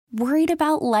Worried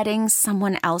about letting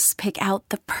someone else pick out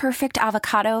the perfect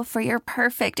avocado for your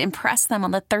perfect impress them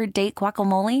on the third date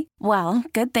guacamole? Well,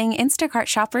 good thing Instacart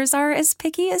shoppers are as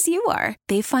picky as you are.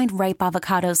 They find ripe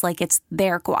avocados like it's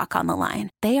their guac on the line.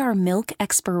 They are milk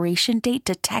expiration date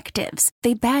detectives.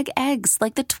 They bag eggs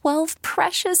like the 12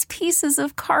 precious pieces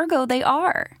of cargo they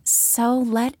are. So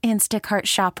let Instacart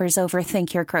shoppers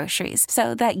overthink your groceries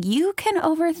so that you can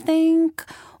overthink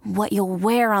what you'll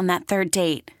wear on that third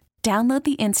date. Download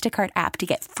the Instacart app to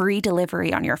get free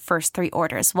delivery on your first 3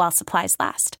 orders while supplies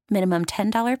last. Minimum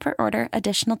 $10 per order.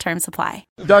 Additional terms apply.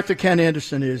 Dr. Ken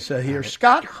Anderson is here.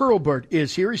 Scott Hurlbert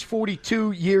is here. He's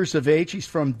 42 years of age. He's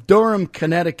from Durham,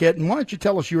 Connecticut. And why don't you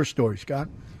tell us your story, Scott?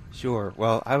 Sure.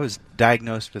 Well, I was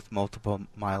diagnosed with multiple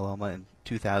myeloma in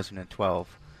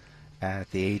 2012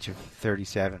 at the age of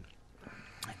 37.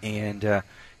 And I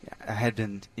had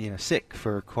been sick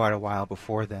for quite a while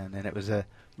before then, and it was a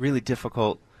really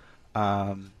difficult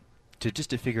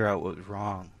to figure out what was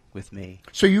wrong with me.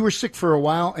 So you were sick for a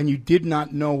while, and you did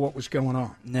not know what was going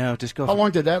on? No, How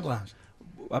long did that last?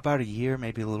 About a year,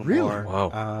 maybe a little really? more.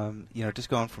 Wow. Just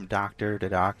going from doctor to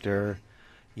doctor,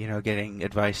 getting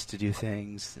advice to do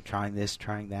things, trying this,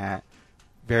 trying that.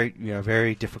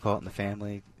 Very difficult in the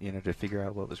family, to figure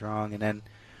out what was wrong. And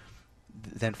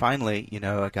then finally,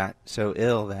 I got so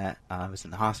ill that I was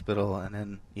in the hospital, and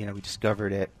then, we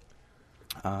discovered it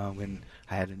when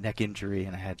I had a neck injury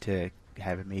and I had to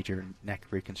have a major neck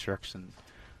reconstruction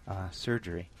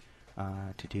surgery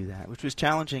to do that, which was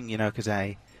challenging, because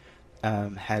I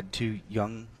had 2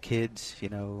 young kids,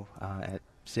 at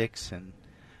 6 and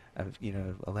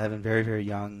 11, very, very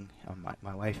young.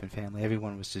 My wife and family,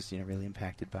 everyone was just really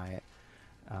impacted by it,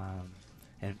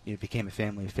 and it became a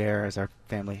family affair as our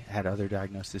family had other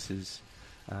diagnoses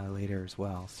later as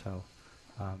well. So,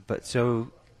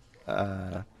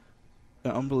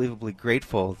 unbelievably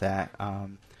grateful that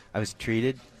I was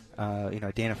treated,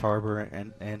 at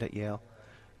Dana-Farber and at Yale,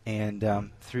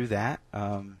 and through that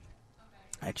I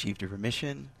achieved a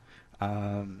remission,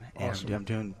 awesome. And I'm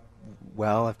doing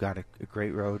well. I've got a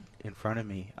great road in front of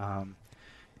me,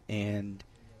 and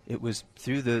it was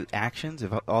through the actions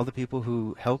of all the people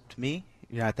who helped me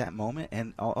at that moment,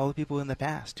 and all the people in the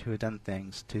past who had done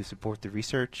things to support the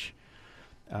research.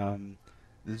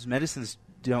 Those medicines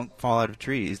don't fall out of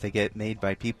trees. They get made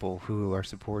by people who are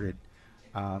supported.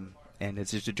 And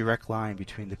it's just a direct line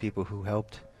between the people who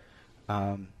helped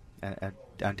on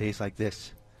days like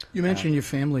this. You mentioned your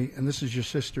family, and this is your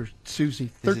sister,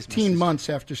 Susie. 13 months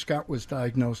after Scott was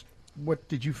diagnosed, what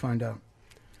did you find out?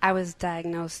 I was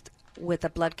diagnosed with a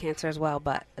blood cancer as well,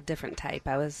 but a different type.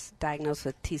 I was diagnosed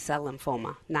with T-cell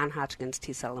lymphoma, non-Hodgkin's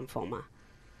T-cell lymphoma.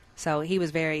 So he was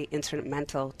very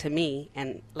instrumental to me,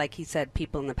 and like he said,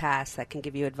 people in the past that can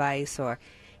give you advice, or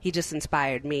he just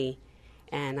inspired me.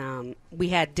 And we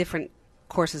had different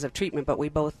courses of treatment, but we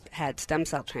both had stem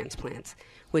cell transplants,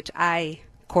 which I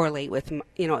correlate with,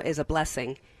 is a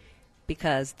blessing,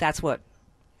 because that's what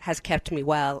has kept me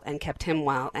well and kept him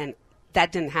well, and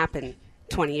that didn't happen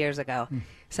 20 years ago.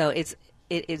 So it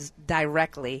is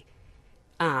directly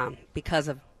because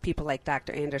of people like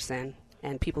Dr. Anderson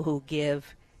and people who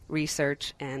give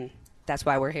research, and that's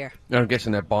why we're here. I'm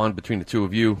guessing that bond between the two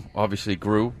of you obviously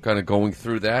grew, kind of going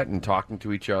through that and talking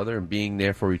to each other and being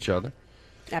there for each other.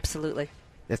 Absolutely.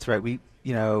 That's right. We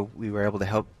were able to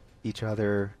help each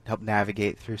other, help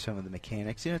navigate through some of the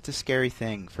mechanics. It's a scary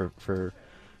thing for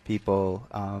people.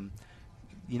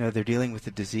 They're dealing with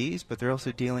the disease, but they're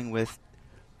also dealing with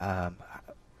the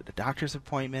doctor's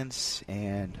appointments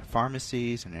and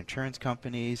pharmacies and insurance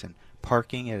companies and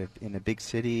parking in a big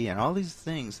city and all these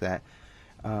things that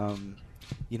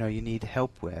you need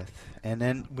help with. And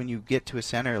then when you get to a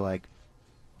center like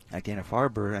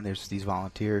Dana-Farber, and there's these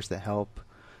volunteers that help,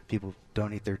 people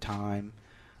donate their time.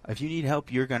 If you need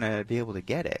help, you're going to be able to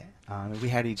get it. We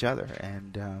had each other,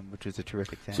 and which was a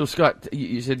terrific thing. So, Scott,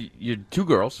 you said you had 2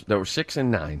 girls that were 6 and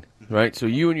 9, right? So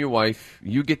you and your wife,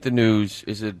 you get the news.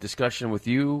 Is it a discussion with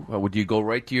you? Or would you go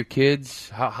right to your kids?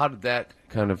 How did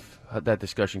that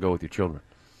discussion go with your children?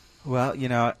 Well,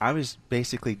 I was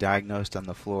basically diagnosed on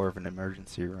the floor of an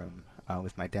emergency room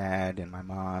with my dad and my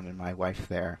mom and my wife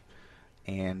there.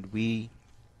 And we,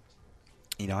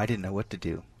 I didn't know what to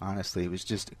do, honestly. It was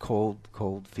just a cold,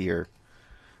 cold fear.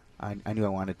 I knew I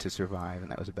wanted to survive,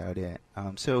 and that was about it.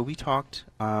 So we talked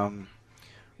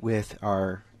with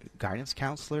our guidance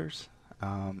counselors,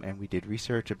 and we did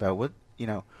research about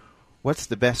what's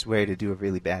the best way to do a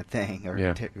really bad thing or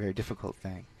a very difficult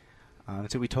thing.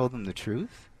 So we told them the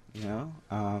truth,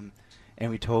 and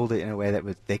we told it in a way that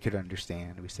they could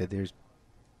understand. We said there's,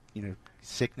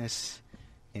 sickness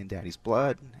in Daddy's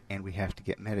blood, and we have to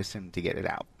get medicine to get it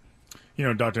out.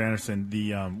 Dr. Anderson,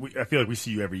 I feel like we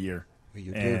see you every year.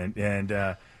 You do.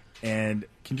 And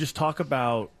can you just talk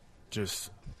about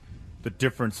just the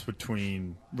difference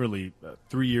between really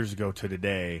 3 years ago to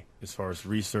today as far as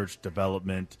research,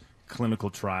 development, clinical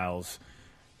trials,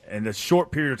 and the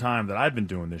short period of time that I've been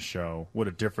doing this show, what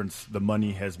a difference the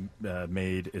money has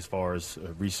made as far as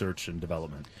research and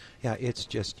development. Yeah, it's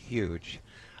just huge.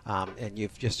 And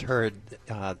you've just heard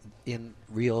in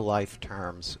real-life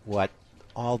terms what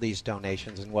all these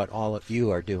donations and what all of you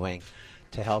are doing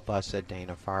to help us at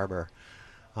Dana-Farber.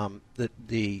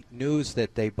 The news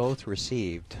that they both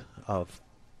received of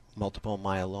multiple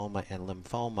myeloma and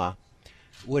lymphoma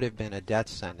would have been a death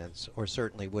sentence, or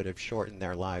certainly would have shortened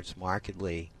their lives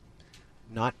markedly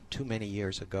not too many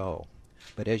years ago.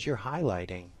 But as you're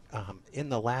highlighting, in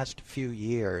the last few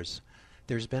years,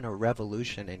 there's been a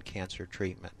revolution in cancer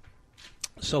treatment,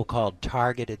 so-called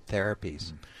targeted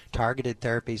therapies. Targeted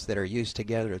therapies that are used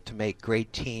together to make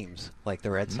great teams like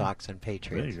the Red Sox and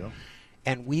Patriots. There you go.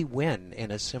 And we win in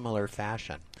a similar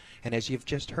fashion. And as you've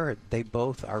just heard, they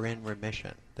both are in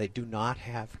remission. They do not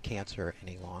have cancer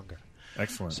any longer.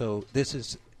 Excellent. So this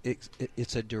is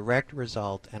it's a direct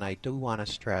result, and I do want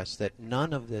to stress that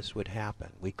none of this would happen.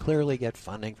 We clearly get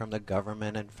funding from the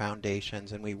government and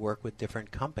foundations, and we work with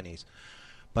different companies.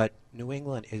 But New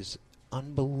England is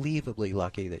unbelievably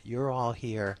lucky that you're all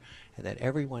here and that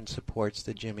everyone supports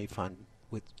the Jimmy Fund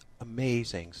with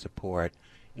amazing support.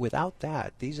 Without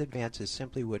that, these advances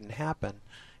simply wouldn't happen,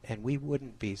 and we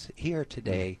wouldn't be here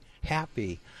today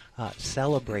happy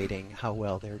celebrating how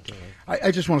well they're doing.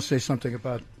 I just want to say something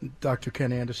about Dr.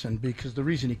 Ken Anderson, because the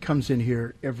reason he comes in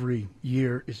here every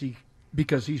year is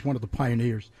because he's one of the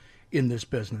pioneers in this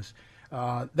business.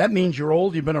 That means you're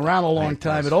old, you've been around a long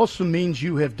time. It also means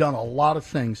you have done a lot of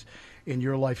things in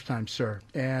your lifetime, sir.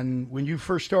 And when you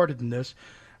first started in this,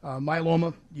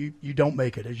 myeloma, you don't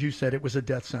make it. As you said, it was a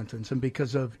death sentence. And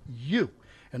because of you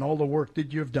and all the work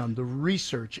that you've done, the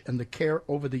research and the care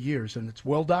over the years, and it's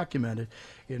well documented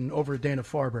over at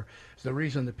Dana-Farber, is the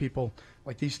reason that people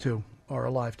like these two are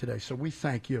alive today. So we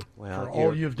thank you for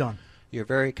all you've done. You're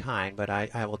very kind, but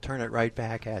I will turn it right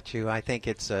back at you. I think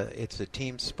it's a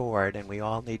team sport, and we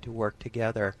all need to work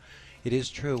together. It is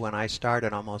true, when I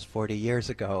started almost 40 years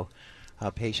ago,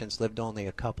 patients lived only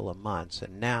a couple of months,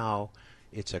 and now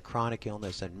it's a chronic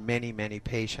illness, and many, many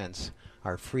patients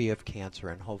are free of cancer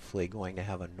and hopefully going to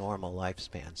have a normal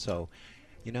lifespan. So,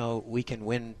 we can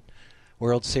win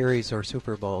World Series or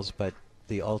Super Bowls, but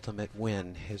the ultimate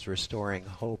win is restoring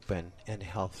hope and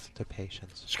health to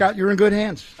patients. Scott, you're in good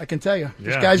hands. I can tell you.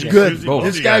 This Yeah. guy's Yeah. good. Both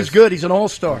This you guy's guys. good. He's an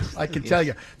all-star. I can tell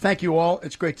you. Thank you all.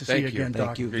 It's great to see you again, Doc.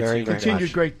 Thank you very, very much.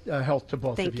 Continued great health to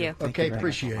both Thank of you. you. Thank Okay, you very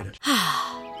appreciate much.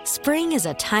 it. Spring is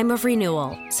a time of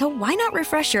renewal, so why not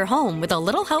refresh your home with a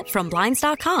little help from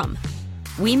Blinds.com?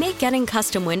 We make getting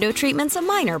custom window treatments a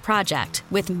minor project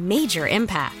with major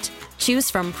impact.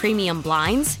 Choose from premium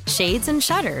blinds, shades, and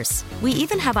shutters. We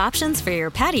even have options for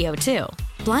your patio, too.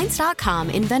 Blinds.com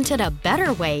invented a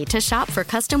better way to shop for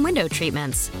custom window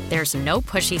treatments. There's no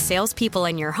pushy salespeople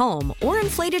in your home or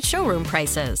inflated showroom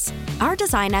prices. Our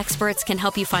design experts can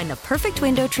help you find the perfect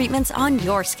window treatments on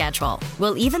your schedule.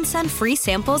 We'll even send free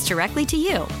samples directly to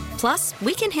you. Plus,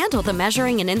 we can handle the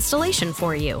measuring and installation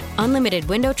for you. Unlimited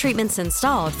window treatments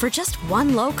installed for just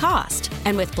one low cost.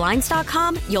 And with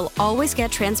Blinds.com, you'll always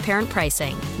get transparent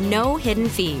pricing. No hidden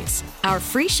fees. Our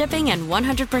free shipping and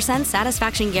 100%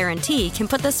 satisfaction guarantee can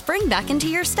put the spring back into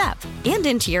your step and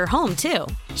into your home, too.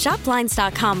 Shop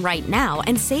Blinds.com right now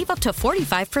and save up to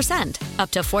 45%.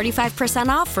 Up to 45%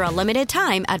 off for a limited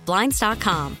time at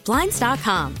Blinds.com.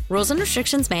 Blinds.com. Rules and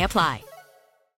restrictions may apply.